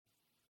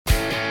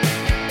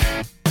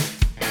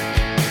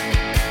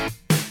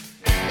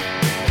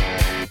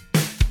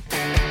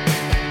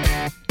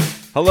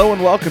Hello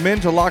and welcome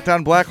into Locked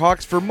On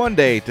Blackhawks for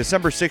Monday,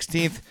 December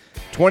 16th,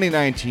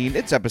 2019.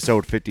 It's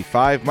episode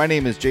 55. My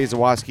name is Jay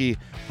Zawaski,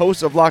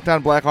 host of Locked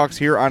On Blackhawks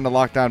here on the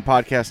Locked On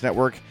Podcast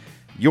Network.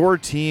 Your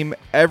team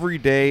every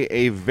day,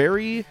 a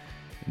very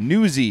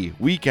newsy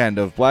weekend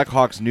of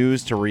Blackhawks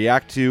news to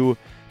react to.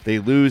 They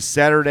lose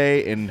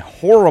Saturday in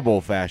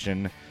horrible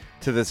fashion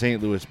to the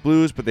St. Louis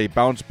Blues, but they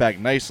bounce back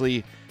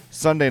nicely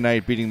Sunday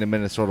night, beating the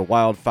Minnesota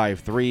Wild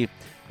 5-3.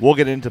 We'll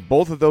get into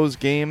both of those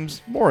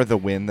games, more of the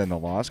win than the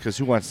loss, because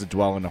who wants to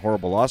dwell on a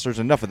horrible loss? There's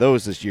enough of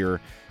those this year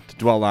to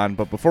dwell on.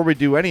 But before we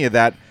do any of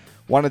that,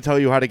 want to tell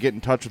you how to get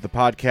in touch with the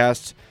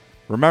podcast.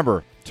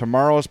 Remember,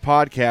 tomorrow's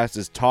podcast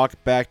is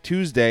Talk Back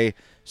Tuesday,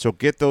 so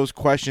get those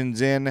questions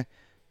in.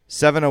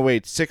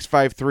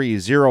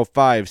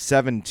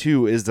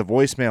 708-653-0572 is the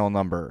voicemail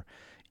number.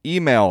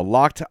 Email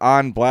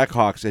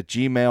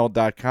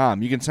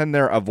lockedonblackhawks@gmail.com. You can send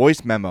there a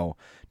voice memo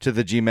to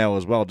the Gmail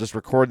as well. Just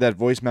record that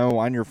voice memo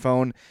on your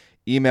phone.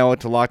 Email it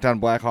to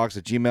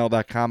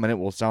lockedonblackhawks@gmail.com, and it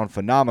will sound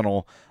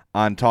phenomenal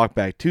on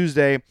Talkback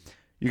Tuesday.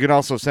 You can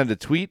also send a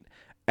tweet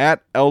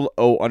at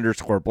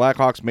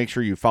 @LO_Blackhawks. Make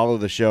sure you follow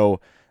the show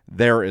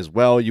there as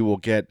well. You will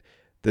get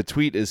the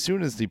tweet as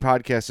soon as the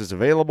podcast is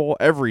available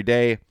every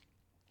day,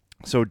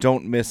 so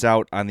don't miss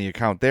out on the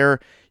account there.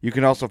 You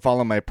can also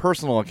follow my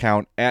personal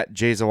account at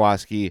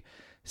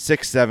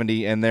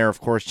JZawaski670, and there,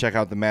 of course, check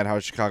out the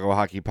Madhouse Chicago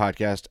Hockey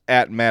Podcast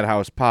at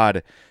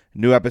MadhousePod.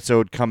 New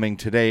episode coming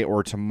today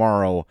or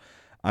tomorrow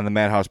on the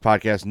Madhouse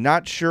Podcast.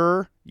 Not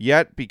sure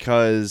yet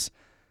because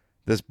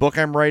this book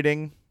I'm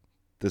writing,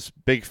 this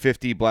Big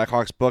 50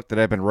 Blackhawks book that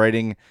I've been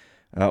writing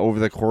over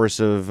the course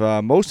of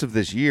most of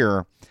this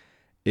year,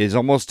 is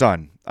almost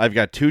done. I've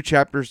got 2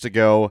 chapters to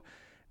go,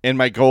 and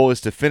my goal is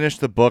to finish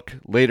the book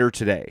later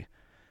today.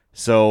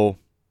 So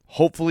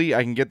hopefully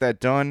I can get that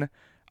done.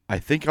 I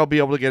think I'll be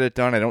able to get it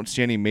done. I don't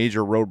see any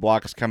major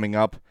roadblocks coming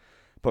up.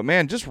 But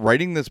man, just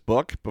writing this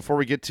book before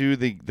we get to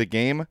the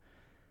game,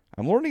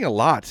 I'm learning a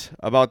lot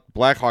about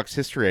Blackhawks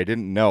history I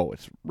didn't know.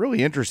 It's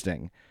really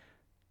interesting.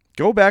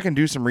 Go back and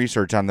do some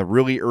research on the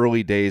really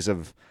early days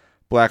of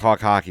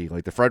Blackhawk hockey,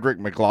 like the Frederick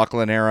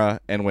McLaughlin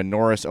era and when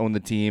Norris owned the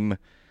team.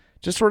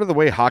 Just sort of the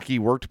way hockey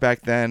worked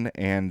back then.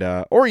 And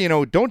or,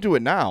 don't do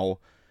it now.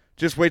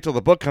 Just wait till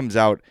the book comes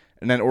out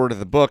and then order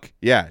the book.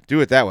 Yeah, do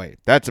it that way.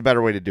 That's a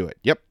better way to do it.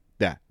 Yep,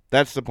 yeah,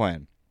 that's the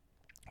plan.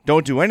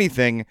 Don't do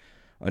anything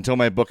until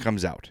my book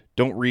comes out.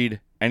 Don't read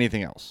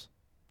anything else,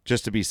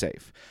 just to be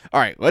safe.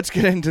 All right, let's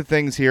get into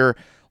things here.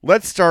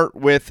 Let's start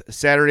with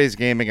Saturday's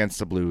game against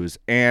the Blues.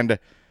 And,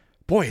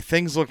 boy,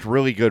 things looked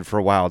really good for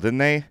a while, didn't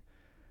they?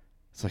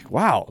 It's like,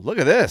 wow, look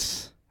at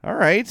this. All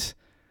right.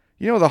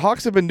 The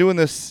Hawks have been doing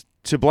this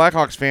to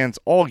Blackhawks fans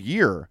all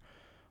year,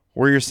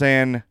 where you're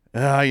saying,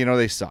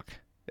 they suck.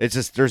 It's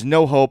just, there's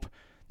no hope.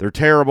 They're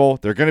terrible.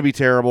 They're going to be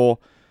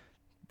terrible.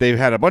 They've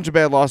had a bunch of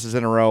bad losses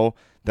in a row.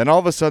 Then all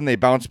of a sudden they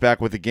bounce back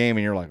with the game,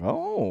 and you're like,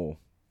 oh,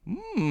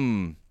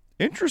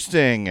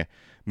 interesting.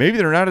 Maybe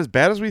they're not as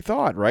bad as we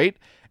thought, right?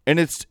 And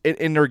it's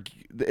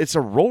a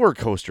roller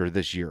coaster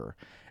this year.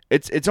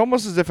 It's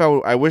almost as if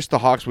I wish the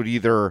Hawks would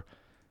either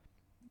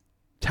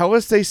tell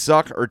us they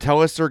suck or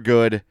tell us they're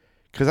good,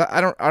 because I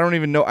don't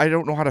even know. I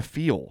don't know how to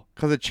feel,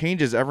 because it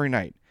changes every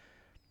night.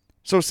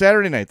 So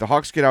Saturday night, the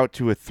Hawks get out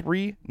to a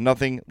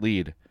 3-0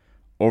 lead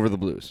over the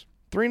Blues.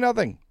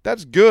 3-0.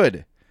 That's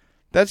good.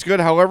 That's good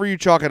however you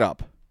chalk it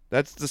up.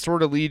 That's the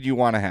sort of lead you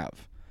want to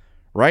have,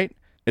 right?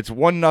 It's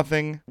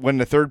 1-0 when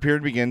the third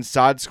period begins.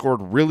 Saad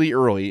scored really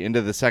early into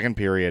the second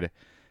period,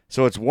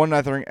 so it's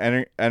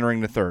 1-0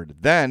 entering the third.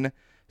 Then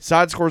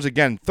Saad scores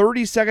again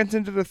 30 seconds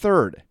into the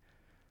third.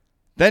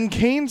 Then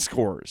Kane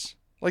scores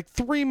like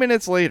 3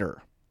 minutes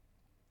later.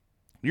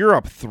 You're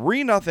up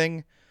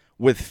 3-0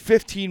 with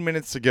 15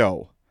 minutes to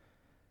go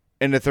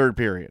in the third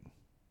period.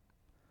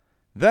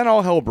 Then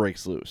all hell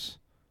breaks loose.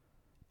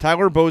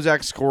 Tyler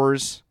Bozak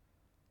scores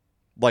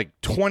like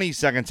 20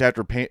 seconds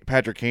after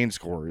Patrick Kane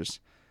scores.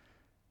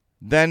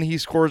 Then he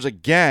scores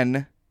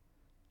again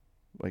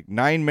like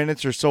 9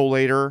 minutes or so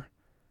later.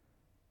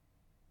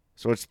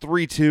 So it's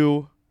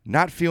 3-2.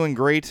 Not feeling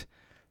great.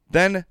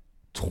 Then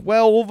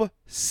 12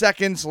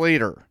 seconds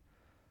later,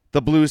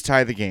 the Blues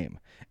tie the game.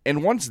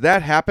 And once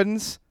that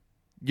happens,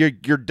 you're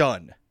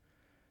done.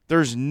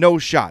 There's no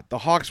shot. The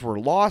Hawks were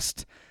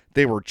lost.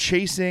 They were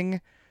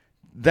chasing.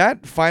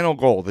 That final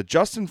goal, the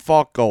Justin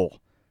Faulk goal,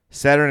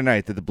 Saturday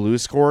night that the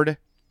Blues scored,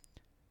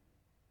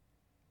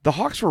 the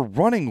Hawks were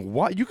running.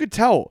 You could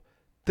tell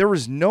there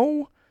was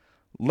no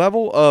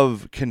level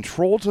of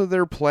control to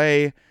their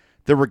play.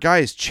 There were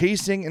guys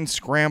chasing and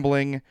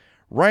scrambling.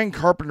 Ryan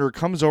Carpenter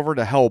comes over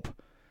to help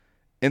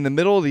in the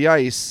middle of the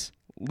ice,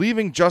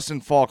 leaving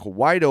Justin Faulk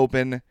wide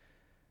open.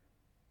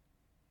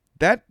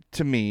 That,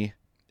 to me,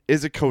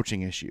 is a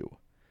coaching issue.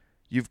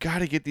 You've got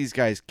to get these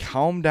guys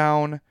calm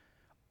down,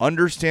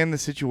 understand the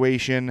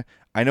situation.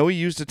 I know he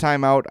used a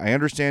timeout. I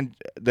understand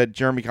that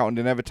Jeremy Colliton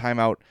didn't have a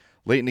timeout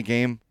late in the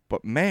game.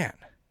 But, man,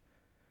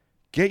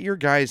 get your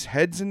guys'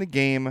 heads in the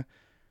game,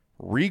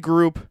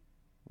 regroup,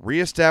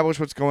 reestablish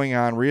what's going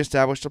on,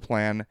 reestablish the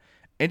plan,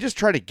 and just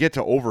try to get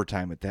to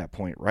overtime at that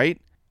point, right?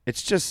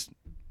 It's just,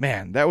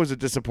 man, that was a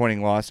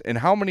disappointing loss. And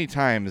how many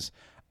times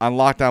on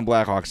Locked On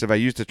Blackhawks have I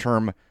used the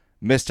term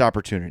missed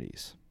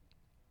opportunities?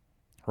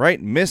 Right?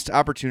 Missed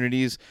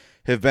opportunities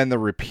have been the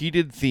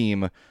repeated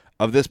theme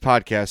of this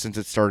podcast since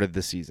it started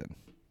this season.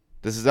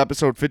 This is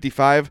episode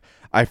 55.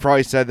 I've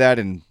probably said that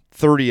in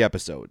 30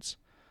 episodes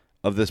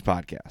of this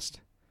podcast.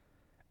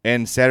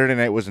 And Saturday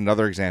night was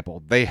another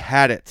example. They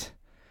had it.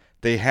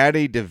 They had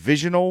a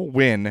divisional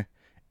win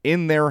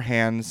in their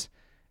hands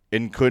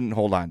and couldn't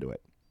hold on to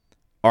it.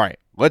 All right,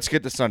 let's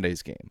get to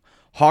Sunday's game.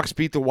 Hawks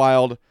beat the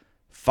Wild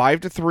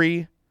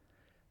 5-3.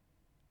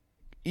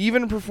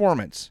 Even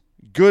performance.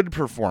 Good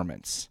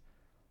performance.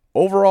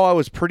 Overall, I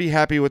was pretty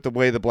happy with the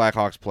way the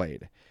Blackhawks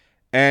played.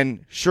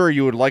 And sure,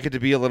 you would like it to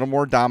be a little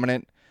more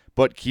dominant,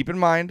 but keep in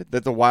mind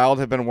that the Wild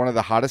have been one of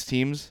the hottest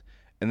teams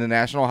in the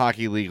National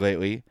Hockey League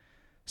lately.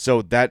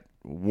 So that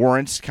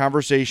warrants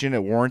conversation.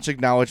 It warrants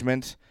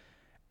acknowledgement.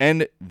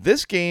 And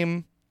this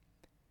game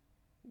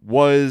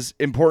was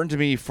important to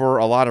me for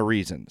a lot of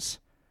reasons.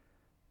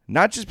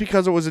 Not just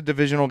because it was a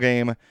divisional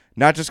game,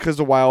 not just because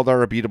the Wild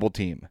are a beatable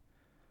team.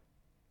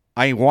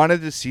 I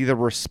wanted to see the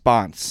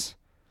response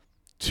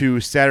to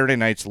Saturday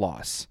night's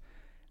loss.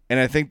 And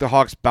I think the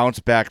Hawks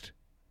bounced back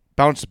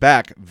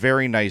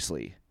very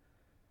nicely.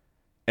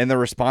 And the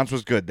response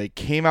was good. They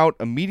came out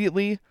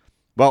immediately.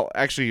 Well,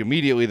 actually,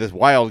 immediately, the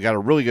Wild got a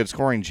really good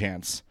scoring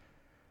chance.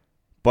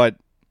 But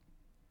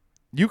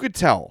you could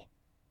tell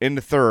in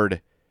the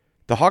third,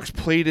 the Hawks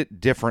played it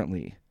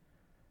differently.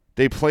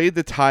 They played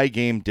the tie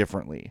game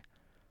differently.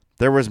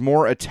 There was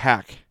more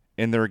attack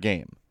in their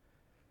game.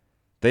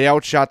 They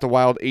outshot the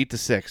Wild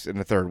 8-6 in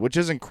the third, which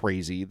isn't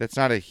crazy. That's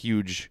not a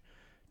huge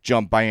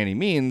jump by any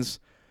means.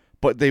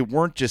 But they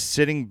weren't just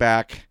sitting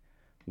back,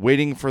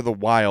 waiting for the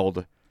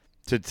Wild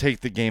to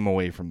take the game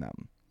away from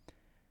them.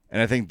 And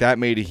I think that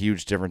made a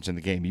huge difference in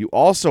the game. You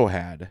also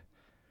had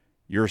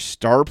your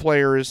star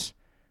players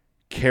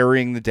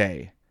carrying the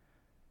day.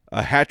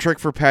 A hat trick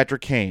for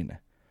Patrick Kane.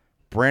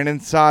 Brandon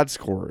Saad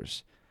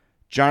scores.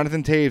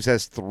 Jonathan Toews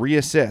has 3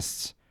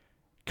 assists.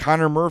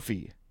 Connor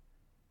Murphy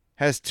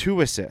has 2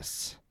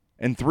 assists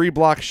and 3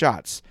 block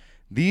shots.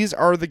 These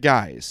are the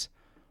guys,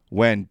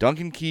 when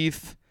Duncan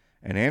Keith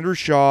and Andrew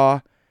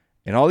Shaw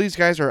and all these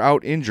guys are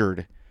out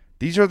injured,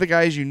 these are the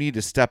guys you need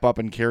to step up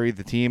and carry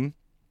the team.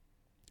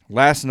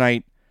 Last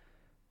night,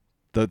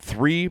 the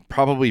 3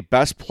 probably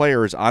best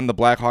players on the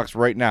Blackhawks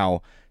right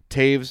now,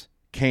 Toews,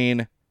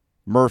 Kane,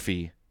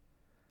 Murphy,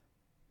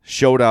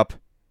 showed up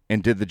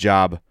and did the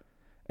job,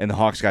 and the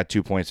Hawks got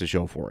 2 points to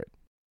show for it.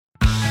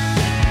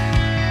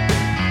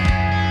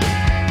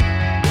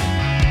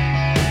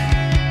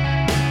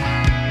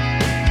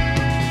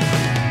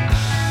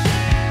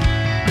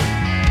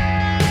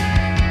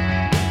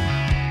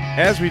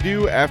 As we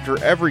do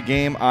after every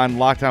game on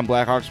Locked On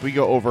Blackhawks, we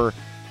go over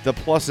the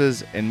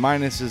pluses and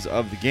minuses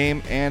of the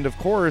game, and of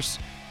course,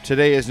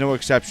 today is no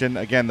exception.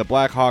 Again, the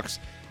Blackhawks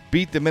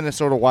beat the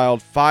Minnesota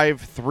Wild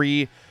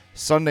 5-3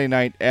 Sunday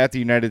night at the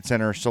United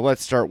Center, so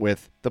let's start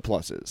with the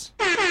pluses.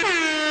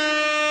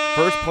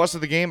 First plus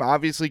of the game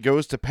obviously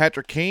goes to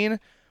Patrick Kane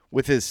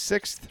with his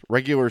 6th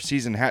regular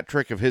season hat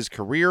trick of his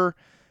career.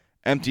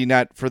 Empty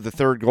net for the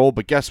 3rd goal,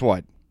 but guess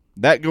what?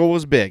 That goal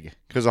was big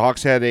because the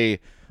Hawks had a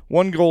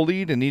 1-goal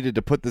lead and needed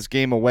to put this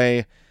game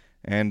away.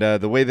 And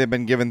the way they've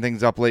been giving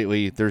things up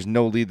lately, there's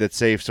no lead that's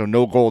safe, so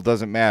no goal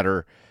doesn't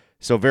matter.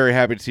 So very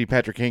happy to see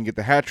Patrick Kane get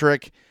the hat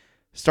trick.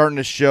 Starting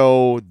to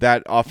show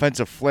that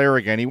offensive flair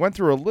again. He went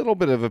through a little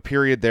bit of a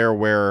period there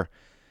where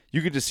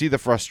you could just see the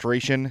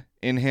frustration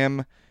in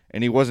him,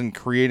 and he wasn't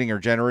creating or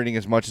generating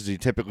as much as he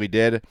typically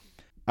did.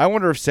 I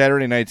wonder if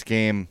Saturday night's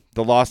game,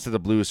 the loss to the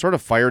Blues, sort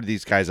of fired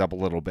these guys up a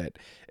little bit.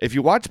 If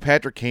you watch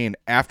Patrick Kane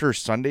after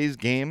Sunday's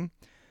game,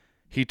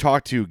 he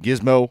talked to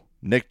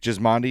Nick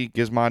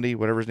Gismondi,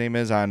 whatever his name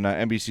is, on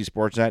NBC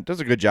Sportsnet.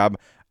 Does a good job.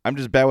 I'm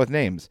just bad with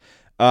names.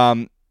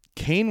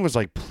 Kane was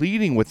like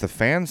pleading with the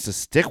fans to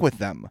stick with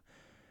them.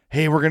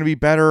 Hey, we're going to be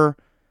better.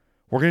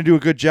 We're going to do a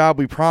good job.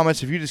 We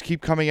promise. If you just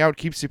keep coming out,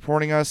 keep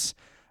supporting us,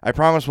 I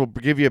promise we'll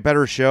give you a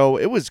better show.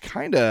 It was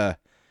kind of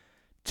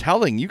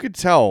telling. You could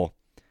tell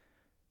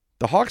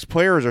the Hawks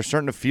players are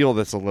starting to feel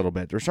this a little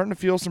bit. They're starting to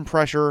feel some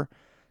pressure.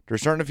 They're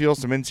starting to feel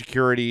some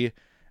insecurity.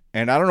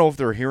 And I don't know if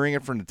they're hearing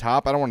it from the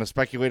top. I don't want to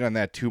speculate on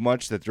that too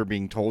much, that they're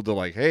being told to,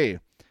 like, hey,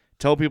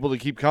 tell people to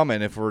keep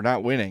coming if we're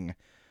not winning.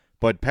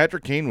 But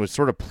Patrick Kane was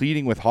sort of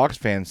pleading with Hawks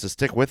fans to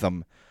stick with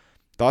him.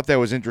 Thought that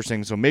was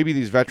interesting. So maybe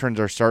these veterans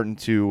are starting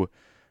to,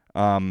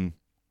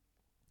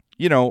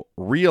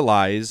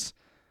 realize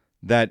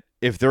that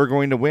if they're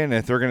going to win,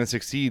 if they're going to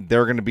succeed,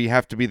 they're going to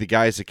have to be the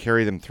guys to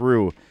carry them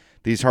through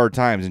these hard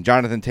times. And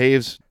Jonathan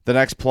Toews, the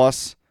next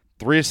plus,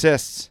 3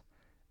 assists.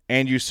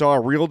 And you saw a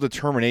real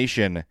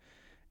determination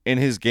in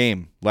his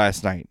game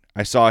last night.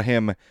 I saw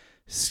him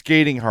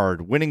skating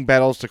hard, winning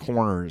battles to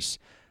corners,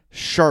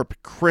 sharp,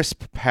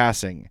 crisp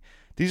passing.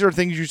 These are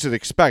things you should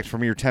expect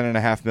from your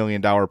 $10.5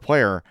 million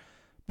player.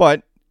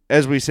 But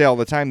as we say all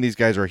the time, these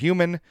guys are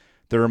human.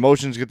 Their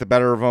emotions get the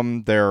better of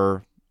them.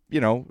 They're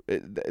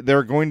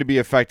going to be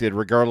affected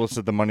regardless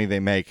of the money they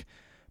make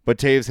But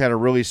Taves had a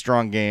really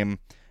strong game,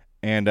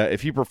 and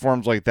if he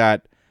performs like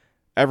that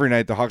every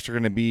night, the Hawks are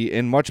going to be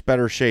in much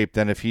better shape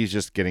than if he's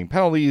just getting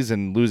penalties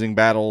and losing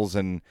battles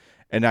and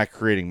not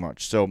creating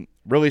much. So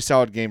really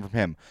solid game from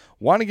him.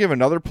 Want to give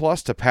another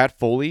plus to Pat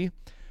Foley,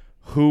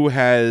 who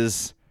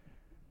has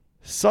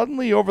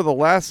suddenly over the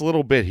last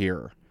little bit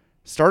here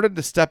started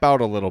to step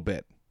out a little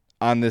bit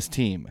on this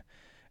team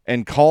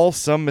and call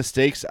some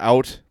mistakes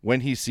out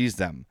when he sees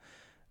them.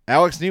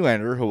 Alex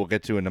Nylander, who we'll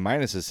get to in the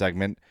minuses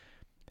segment,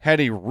 had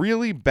a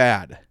really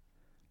bad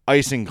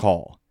icing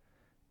call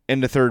in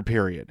the third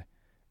period,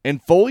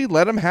 and Foley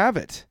let him have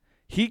it.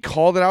 He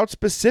called it out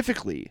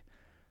specifically.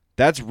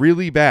 That's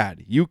really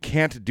bad. You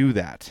can't do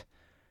that.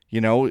 He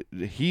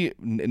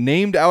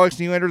named Alex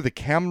Nylander. The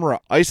camera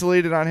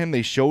isolated on him.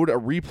 They showed a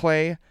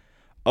replay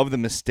of the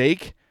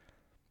mistake.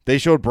 They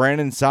showed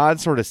Brandon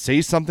Saad sort of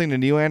say something to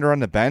Nylander on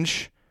the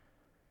bench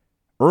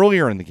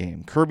earlier in the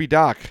game. Kirby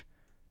Dach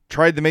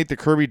tried to make the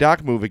Kirby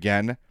Dach move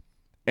again,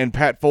 and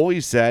Pat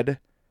Foley said,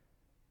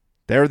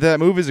 there that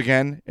move is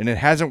again, and it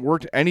hasn't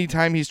worked any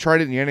time he's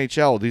tried it in the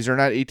NHL. These are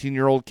not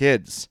 18-year-old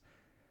kids.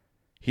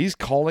 He's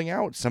calling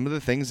out some of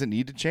the things that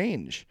need to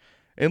change.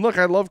 And look,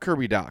 I love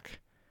Kirby Dach,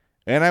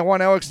 and I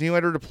want Alex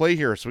Nylander to play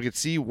here so we can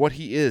see what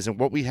he is and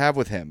what we have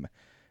with him.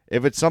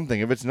 If it's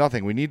something, if it's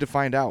nothing, we need to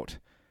find out.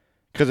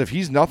 Because if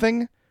he's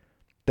nothing,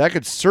 that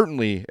could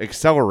certainly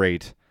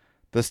accelerate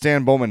the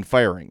Stan Bowman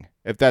firing,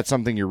 if that's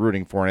something you're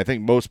rooting for. And I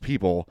think most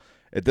people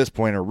at this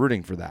point are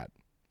rooting for that.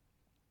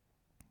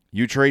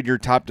 You trade your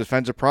top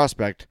defensive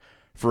prospect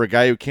for a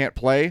guy who can't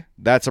play,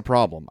 that's a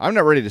problem. I'm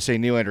not ready to say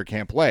Nylander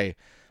can't play,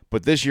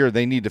 but this year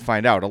they need to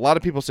find out. A lot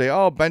of people say,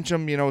 oh, bench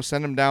him,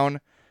 send him down.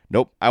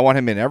 Nope, I want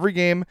him in every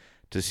game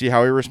to see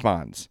how he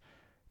responds.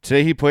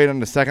 Today he played on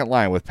the second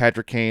line with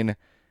Patrick Kane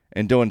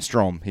and Dylan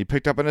Strome. He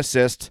picked up an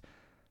assist,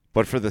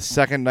 but for the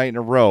second night in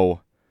a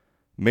row,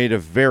 made a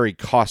very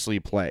costly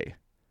play.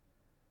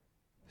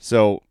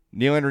 So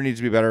Nylander needs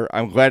to be better.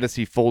 I'm glad to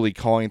see Foley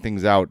calling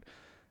things out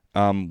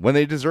when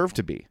they deserve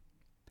to be.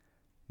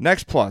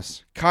 Next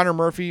plus, Connor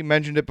Murphy,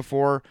 mentioned it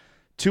before,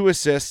 2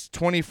 assists,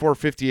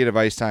 24:58 of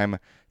ice time,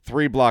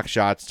 3 block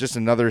shots, just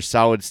another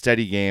solid,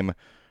 steady game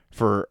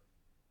for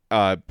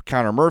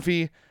Connor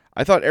Murphy.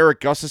 I thought Eric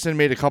Gustafsson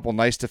made a couple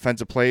nice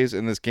defensive plays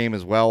in this game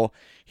as well.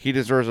 He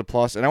deserves a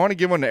plus. And I want to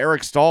give one to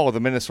Eric Staal of the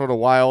Minnesota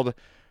Wild.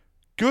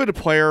 Good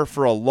player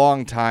for a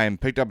long time.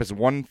 Picked up his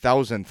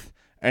 1,000th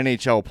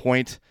NHL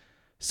point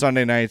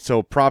Sunday night.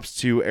 So props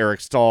to Eric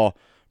Staal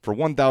for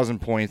 1,000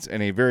 points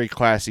and a very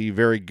classy,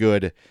 very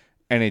good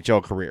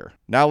NHL career.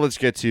 Now let's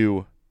get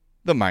to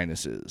the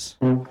minuses.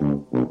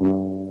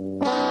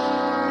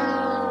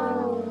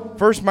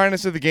 First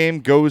minus of the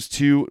game goes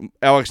to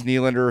Alex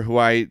Nylander, who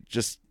I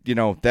just,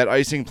 that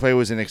icing play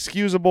was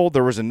inexcusable.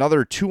 There was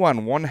another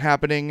 2-on-1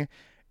 happening,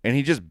 and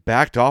he just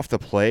backed off the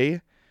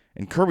play.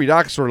 And Kirby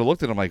Dach sort of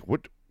looked at him like,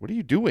 what are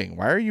you doing?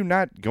 Why are you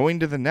not going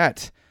to the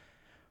net?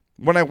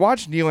 When I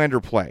watch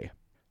Nylander play,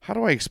 how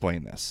do I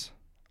explain this?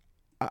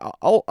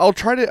 I'll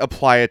try to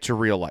apply it to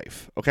real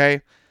life,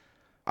 okay?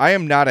 I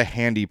am not a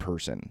handy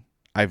person.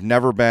 I've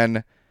never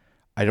been.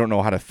 I don't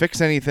know how to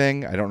fix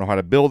anything. I don't know how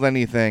to build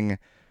anything.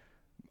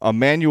 A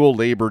manual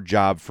labor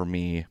job for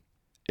me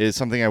is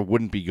something I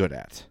wouldn't be good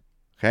at,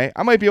 okay?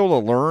 I might be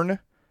able to learn,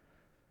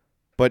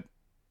 but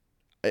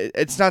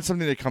it's not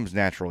something that comes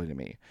naturally to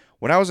me.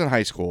 When I was in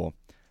high school,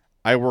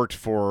 I worked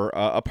for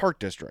a park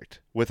district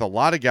with a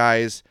lot of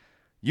guys,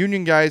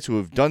 union guys who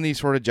have done these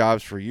sort of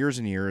jobs for years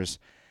and years,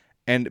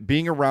 and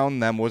being around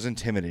them was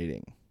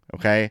intimidating,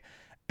 okay?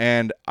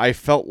 And I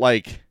felt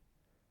like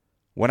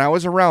when I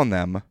was around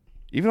them,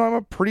 even though I'm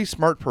a pretty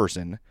smart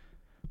person,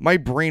 my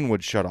brain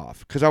would shut off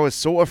because I was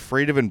so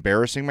afraid of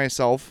embarrassing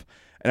myself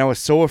and I was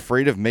so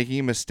afraid of making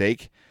a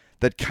mistake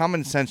that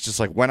common sense just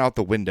like went out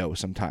the window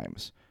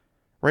sometimes,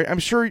 right? I'm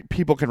sure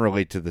people can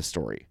relate to this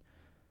story.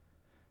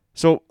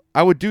 So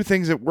I would do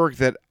things at work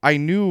that I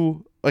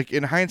knew, like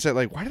in hindsight,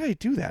 like, why did I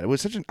do that? It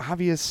was such an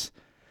obvious,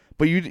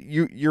 but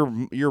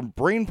your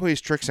brain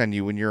plays tricks on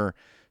you when you're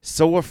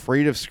so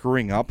afraid of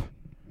screwing up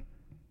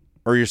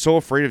or you're so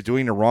afraid of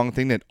doing the wrong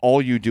thing that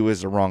all you do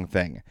is the wrong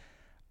thing.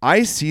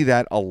 I see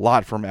that a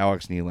lot from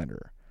Alex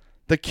Nylander.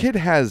 The kid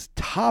has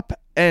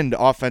top-end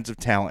offensive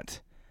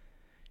talent.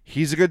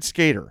 He's a good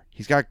skater.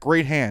 He's got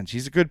great hands.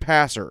 He's a good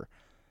passer.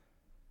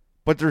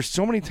 But there's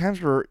so many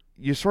times where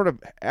you sort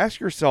of ask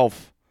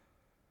yourself,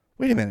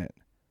 wait a minute,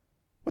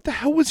 what the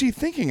hell was he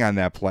thinking on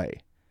that play?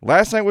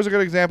 Last night was a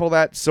good example of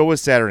that. So was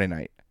Saturday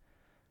night.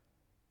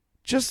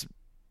 Just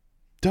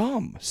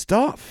dumb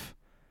stuff.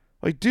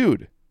 Like,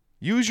 dude,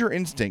 use your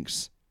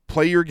instincts.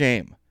 Play your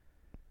game.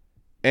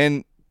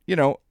 And,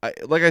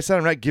 like I said,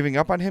 I'm not giving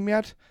up on him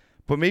yet.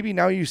 But maybe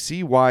now you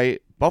see why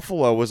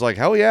Buffalo was like,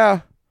 hell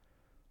yeah,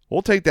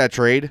 we'll take that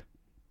trade.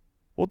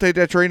 We'll take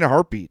that trade in a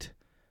heartbeat.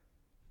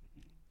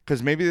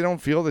 Because maybe they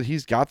don't feel that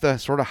he's got the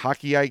sort of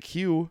hockey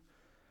IQ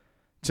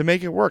to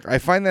make it work. I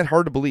find that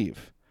hard to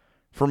believe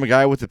from a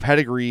guy with the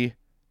pedigree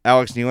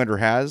Alex Nylander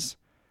has.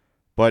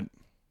 But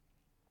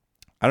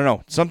I don't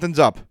know. Something's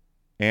up,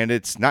 and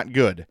it's not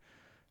good.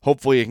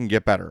 Hopefully it can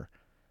get better.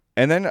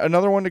 And then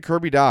another one to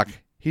Kirby Dach.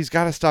 He's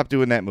got to stop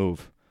doing that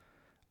move.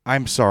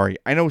 I'm sorry.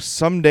 I know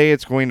someday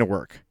it's going to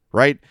work,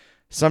 right?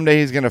 Someday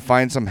he's going to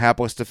find some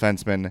hapless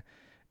defenseman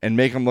and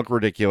make him look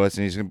ridiculous,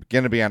 and he's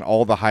going to be on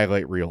all the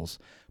highlight reels.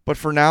 But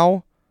for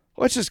now,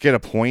 let's just get a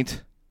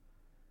point.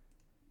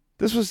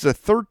 This was the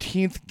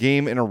 13th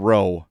game in a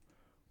row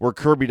where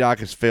Kirby Dach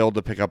has failed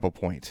to pick up a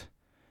point.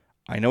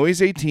 I know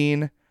he's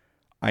 18.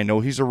 I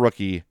know he's a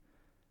rookie.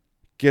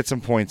 Get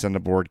some points on the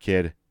board,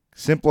 kid.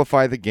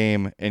 Simplify the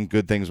game, and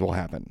good things will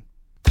happen.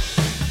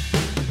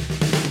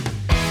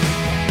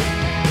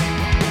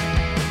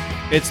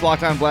 It's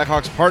Locked On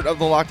Blackhawks, part of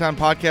the Locked On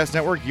Podcast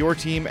Network, your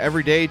team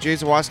every day. Jay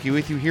Zawaski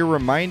with you here,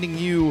 reminding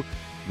you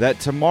that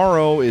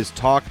tomorrow is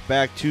Talk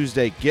Back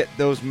Tuesday. Get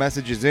those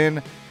messages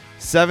in.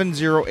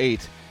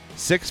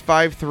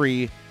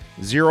 708-653-0572.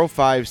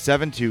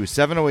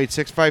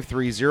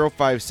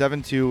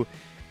 708-653-0572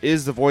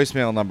 is the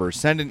voicemail number.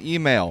 Send an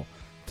email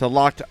to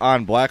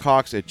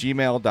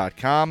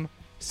lockedonblackhawks@gmail.com.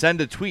 Send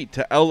a tweet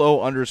to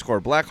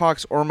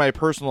LO_Blackhawks or my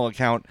personal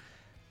account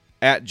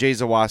at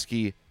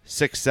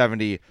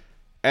JZawoski670.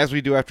 As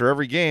we do after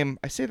every game,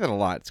 I say that a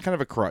lot. It's kind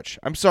of a crutch.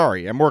 I'm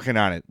sorry. I'm working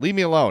on it. Leave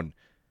me alone.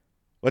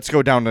 Let's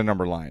go down the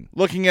number line.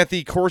 Looking at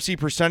the Corsi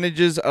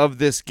percentages of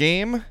this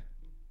game,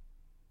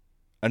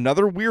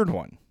 another weird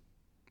one,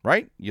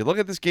 right? You look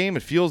at this game,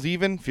 it feels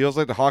even. Feels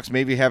like the Hawks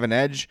maybe have an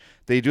edge.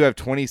 They do have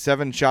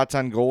 27 shots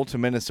on goal to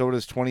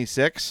Minnesota's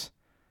 26.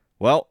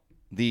 Well,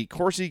 the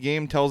Corsi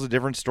game tells a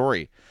different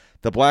story.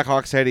 The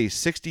Blackhawks had a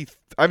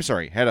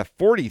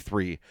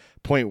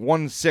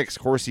 43.16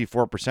 Corsi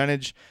for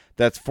percentage.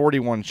 That's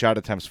 41 shot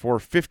attempts for,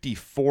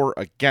 54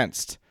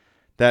 against.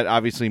 That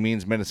obviously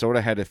means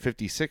Minnesota had a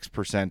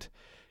 56%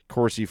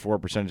 Corsi for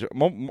percentage,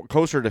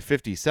 closer to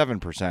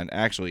 57%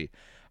 actually.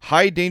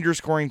 High danger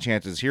scoring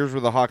chances. Here's where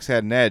the Hawks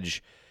had an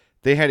edge.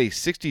 They had a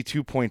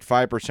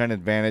 62.5%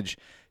 advantage,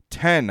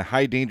 10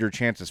 high danger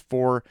chances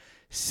for,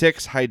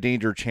 6 high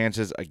danger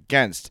chances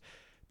against.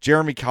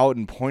 Jeremy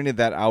Colliton pointed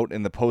that out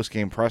in the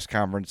post-game press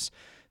conference,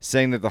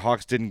 saying that the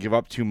Hawks didn't give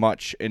up too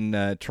much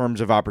in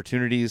terms of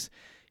opportunities.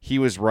 He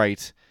was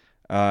right.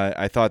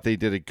 I thought they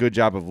did a good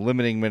job of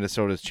limiting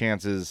Minnesota's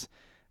chances.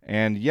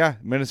 And yeah,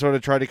 Minnesota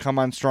tried to come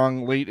on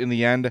strong late in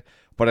the end,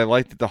 but I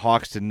like that the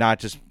Hawks did not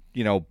just,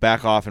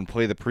 back off and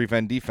play the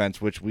prevent defense,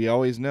 which we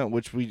always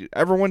know,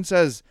 everyone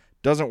says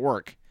doesn't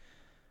work.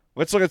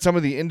 Let's look at some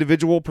of the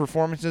individual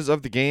performances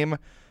of the game.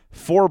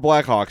 4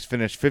 Blackhawks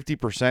finished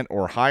 50%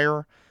 or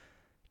higher.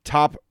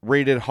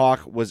 Top-rated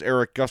Hawk was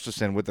Eric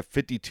Gustafsson with a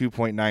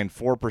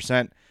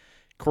 52.94%.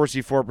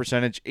 Corsi for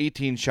percentage,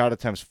 18 shot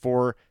attempts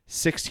for,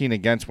 16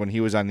 against when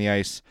he was on the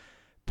ice.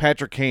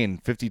 Patrick Kane,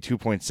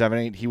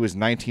 52.78. He was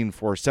 19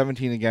 for,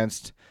 17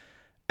 against.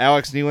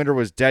 Alex Nylander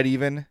was dead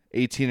even,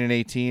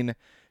 18-18.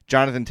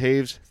 Jonathan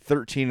Toews,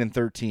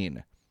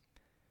 13-13.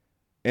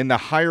 In the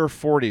higher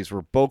 40s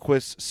were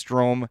Boqvist,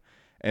 Strome,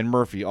 and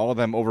Murphy, all of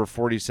them over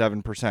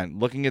 47%.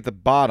 Looking at the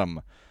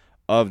bottom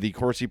of the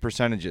Corsi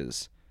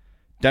percentages,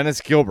 Dennis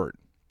Gilbert,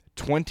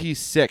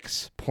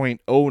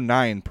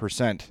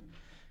 26.09%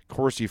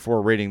 Corsi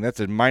for rating. That's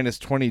a minus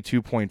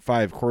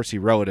 22.5 Corsi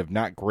relative.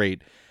 Not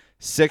great.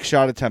 6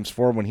 shot attempts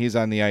for when he's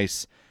on the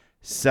ice.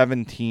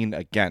 17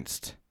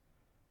 against.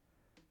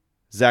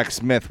 Zach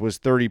Smith was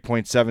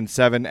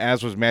 30.77,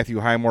 as was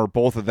Matthew Highmore.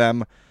 Both of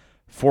them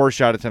 4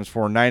 shot attempts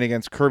for, 9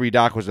 against. Kirby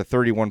Dach was a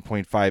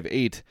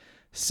 31.58.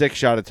 6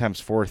 shot attempts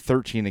for,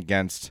 13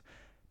 against.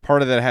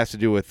 Part of that has to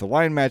do with the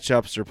line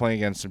matchups. They're playing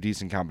against some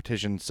decent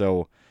competition,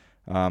 so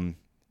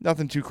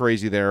nothing too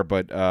crazy there.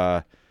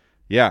 But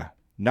yeah.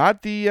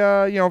 Not the,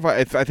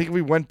 I think if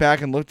we went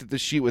back and looked at the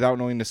sheet without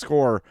knowing the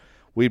score,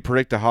 we'd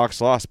predict a Hawks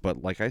loss.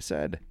 But like I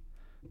said,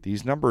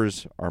 these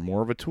numbers are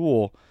more of a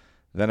tool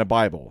than a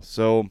Bible.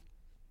 So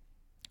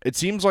it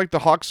seems like the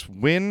Hawks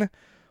win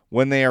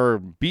when they are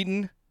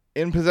beaten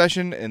in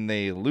possession, and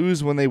they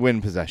lose when they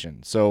win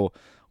possession. So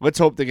let's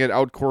hope they get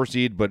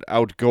out-Corsi'd but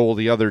out-goal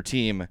the other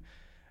team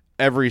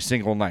every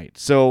single night.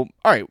 So,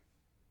 all right,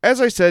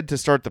 as I said to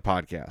start the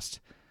podcast,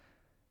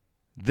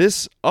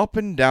 this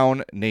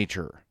up-and-down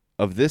nature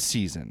of this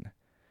season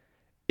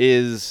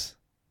is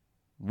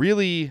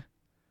really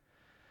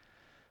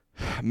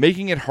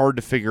making it hard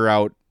to figure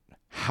out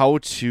how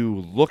to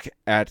look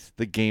at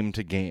the game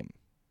to game.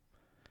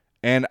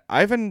 And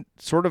I've been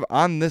sort of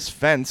on this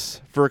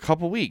fence for a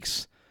couple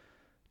weeks.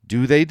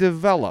 Do they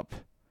develop?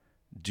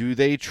 Do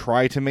they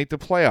try to make the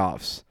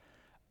playoffs?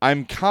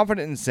 I'm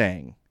confident in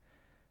saying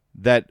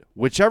that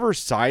whichever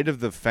side of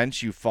the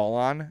fence you fall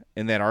on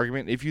in that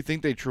argument, if you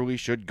think they truly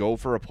should go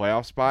for a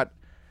playoff spot,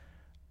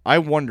 I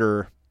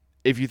wonder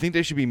if you think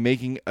they should be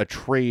making a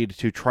trade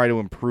to try to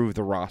improve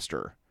the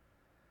roster.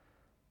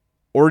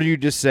 Or do you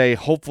just say,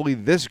 hopefully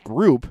this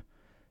group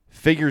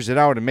figures it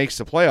out and makes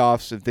the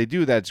playoffs? If they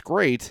do, that's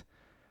great.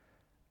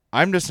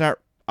 I'm not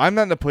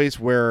in a place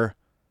where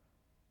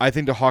I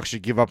think the Hawks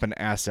should give up an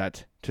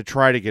asset to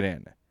try to get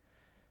in.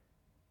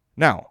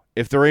 Now,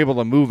 if they're able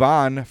to move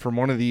on from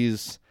one of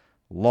these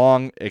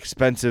long,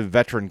 expensive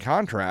veteran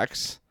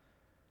contracts,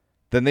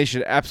 then they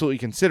should absolutely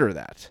consider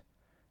that.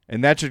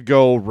 And that should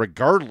go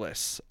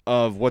regardless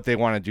of what they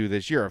want to do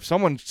this year. If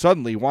someone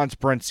suddenly wants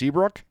Brent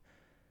Seabrook,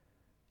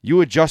 you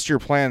adjust your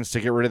plans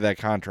to get rid of that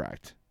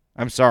contract.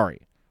 I'm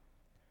sorry.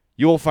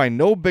 You will find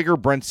no bigger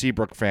Brent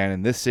Seabrook fan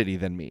in this city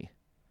than me.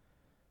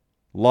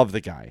 Love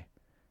the guy.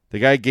 The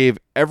guy gave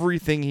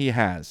everything he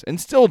has, and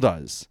still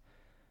does,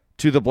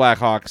 to the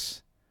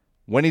Blackhawks.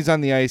 When he's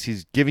on the ice,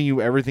 he's giving you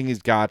everything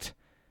he's got,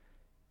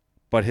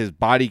 but his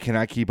body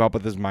cannot keep up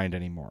with his mind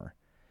anymore.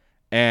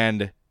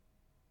 And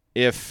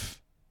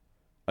if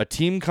a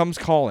team comes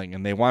calling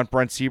and they want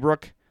Brent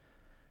Seabrook,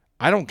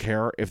 I don't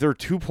care if they're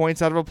 2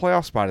 points out of a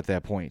playoff spot at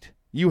that point.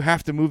 You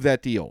have to move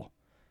that deal.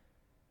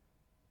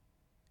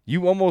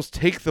 You almost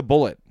take the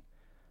bullet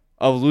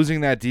of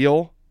losing that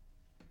deal.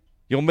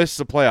 You'll miss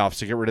the playoffs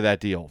to get rid of that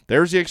deal.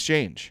 There's the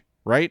exchange,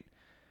 right?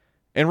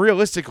 And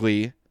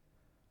realistically,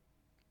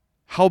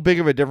 how big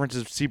of a difference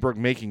is Seabrook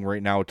making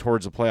right now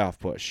towards a playoff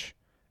push?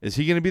 Is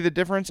he going to be the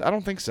difference? I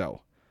don't think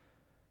so.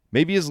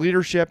 Maybe his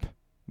leadership,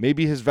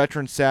 maybe his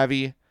veteran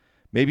savvy,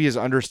 maybe his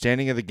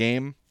understanding of the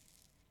game.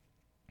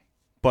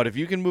 But if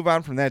you can move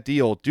on from that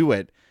deal, do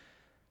it.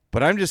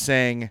 But I'm just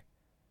saying,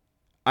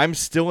 I'm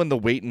still in the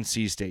wait and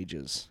see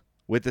stages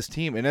with this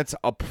team. And it's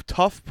a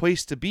tough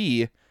place to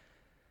be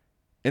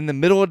in the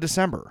middle of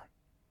December.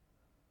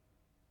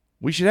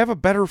 We should have a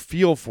better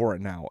feel for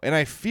it now. And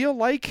I feel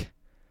like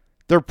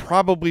they're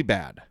probably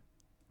bad,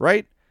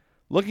 right?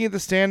 Looking at the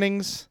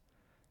standings,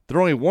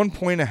 they're only 1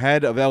 point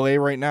ahead of LA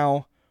right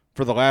now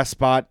for the last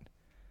spot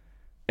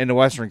in the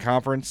Western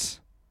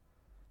Conference.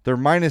 They're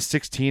minus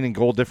 16 in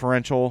goal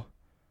differential.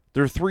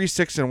 They're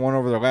 3-6-1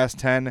 over their last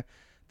 10.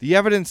 The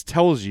evidence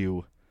tells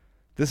you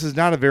this is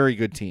not a very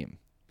good team.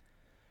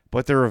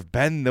 But there have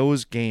been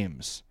those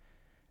games,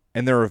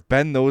 and there have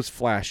been those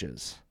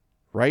flashes,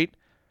 right?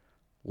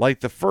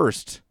 Like the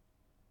first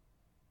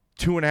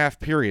 2.5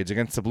 periods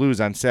against the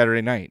Blues on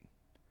Saturday night.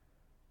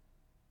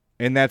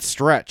 In that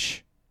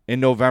stretch in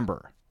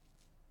November.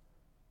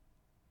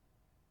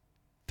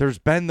 There's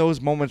been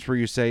those moments where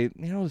you say,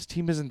 this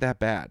team isn't that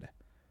bad.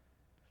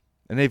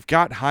 And they've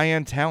got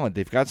high-end talent.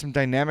 They've got some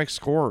dynamic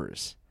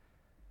scorers.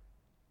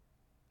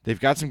 They've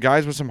got some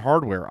guys with some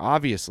hardware,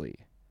 obviously.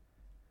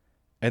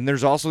 And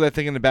there's also that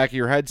thing in the back of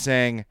your head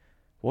saying,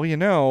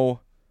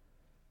 well,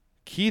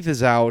 Keith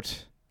is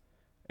out,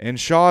 and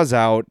Shaw's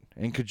out,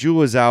 and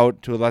Kajula's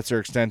out to a lesser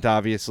extent,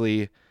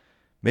 obviously.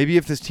 Maybe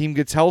if this team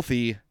gets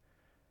healthy,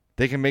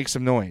 they can make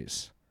some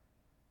noise.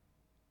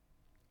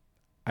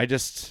 I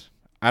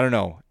don't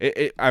know.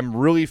 I'm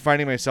really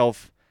finding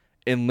myself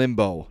in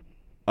limbo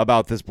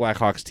about this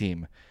Blackhawks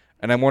team,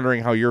 and I'm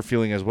wondering how you're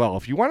feeling as well.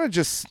 If you want to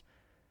just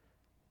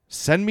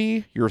send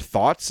me your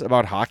thoughts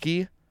about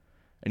hockey,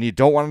 and you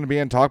don't want them to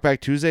be on Talkback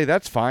Tuesday,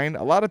 that's fine.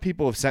 A lot of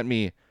people have sent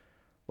me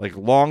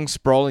long,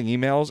 sprawling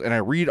emails, and I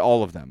read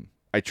all of them.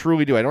 I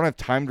truly do. I don't have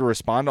time to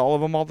respond to all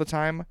of them all the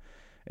time,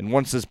 and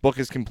once this book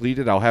is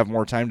completed, I'll have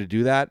more time to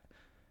do that.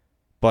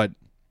 But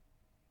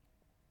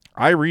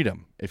I read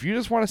them. If you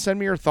just want to send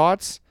me your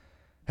thoughts,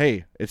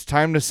 hey, it's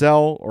time to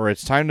sell, or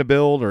it's time to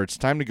build, or it's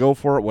time to go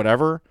for it,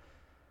 whatever,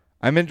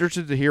 I'm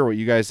interested to hear what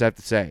you guys have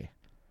to say.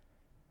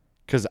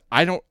 Because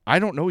I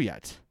don't know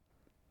yet.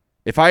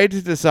 If I had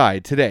to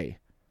decide today,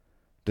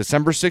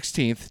 December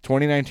 16th,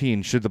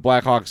 2019, should the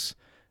Blackhawks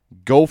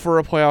go for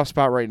a playoff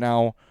spot right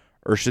now,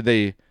 or should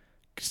they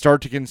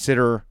start to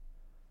consider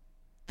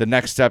the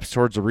next steps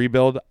towards a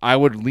rebuild, I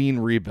would lean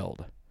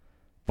rebuild.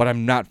 But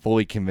I'm not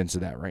fully convinced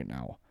of that right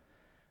now.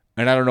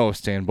 And I don't know if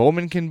Stan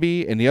Bowman can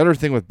be. And the other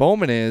thing with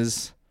Bowman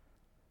is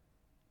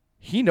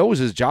he knows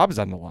his job is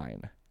on the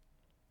line.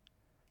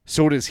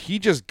 So does he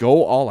just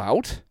go all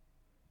out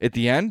at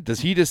the end? Does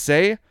he just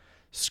say,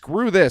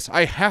 screw this,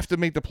 I have to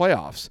make the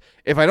playoffs.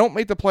 If I don't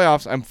make the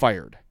playoffs, I'm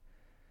fired.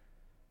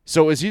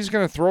 So is he just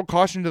going to throw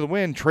caution to the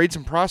wind, trade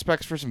some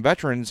prospects for some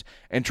veterans,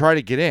 and try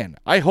to get in?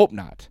 I hope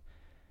not.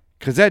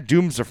 Because that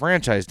dooms the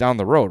franchise down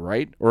the road,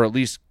 right? Or at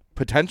least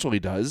potentially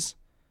does.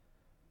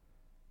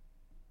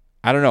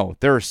 I don't know.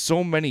 There are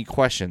so many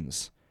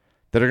questions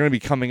that are going to be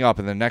coming up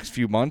in the next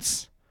few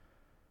months.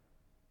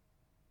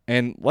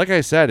 And like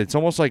I said, it's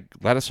almost like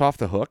let us off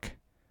the hook.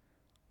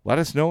 Let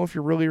us know if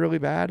you're really, really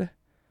bad.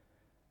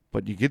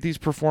 But you get these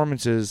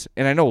performances,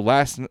 and I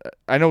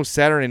know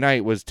Saturday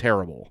night was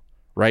terrible,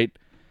 right?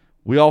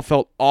 We all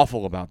felt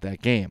awful about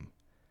that game.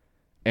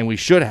 And we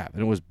should have,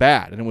 and it was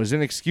bad, and it was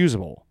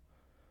inexcusable.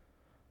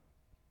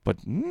 But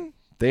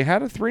they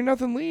had a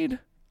 3-0 lead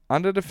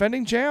on the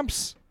defending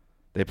champs.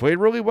 They played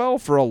really well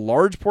for a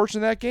large portion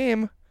of that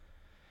game.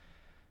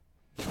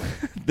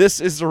 This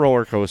is the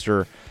roller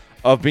coaster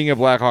of being a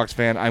Blackhawks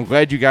fan. I'm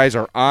glad you guys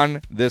are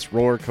on this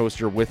roller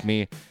coaster with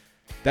me.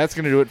 That's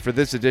going to do it for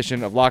this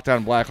edition of Locked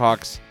On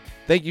Blackhawks.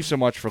 Thank you so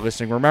much for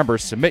listening. Remember,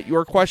 submit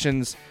your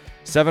questions,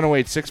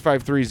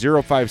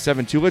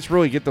 708-653-0572. Let's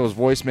really get those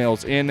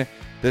voicemails in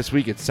this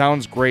week. It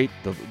sounds great.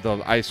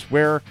 I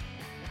swear,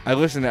 I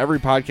listen to every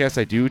podcast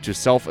I do to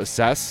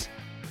self-assess,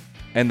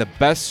 and the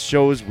best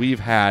shows we've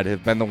had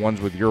have been the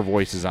ones with your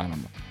voices on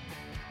them.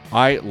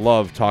 I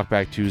love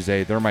Talkback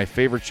Tuesday. They're my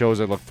favorite shows.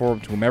 I look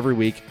forward to them every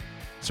week.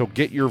 So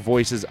get your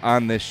voices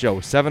on this show,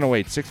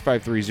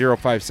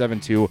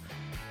 708-653-0572,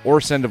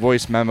 or send a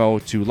voice memo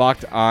to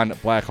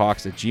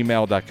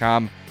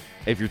lockedonblackhawks@gmail.com.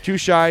 If you're too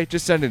shy,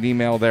 just send an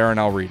email there and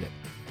I'll read it.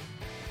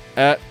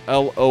 At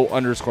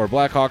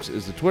 @LO_Blackhawks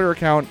is the Twitter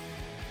account.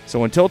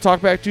 So until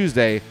Talkback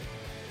Tuesday,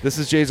 this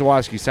is Jay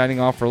Zawaski signing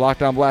off for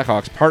Locked On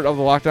Blackhawks, part of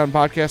the Locked On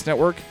Podcast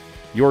Network,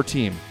 your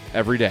team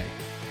every day.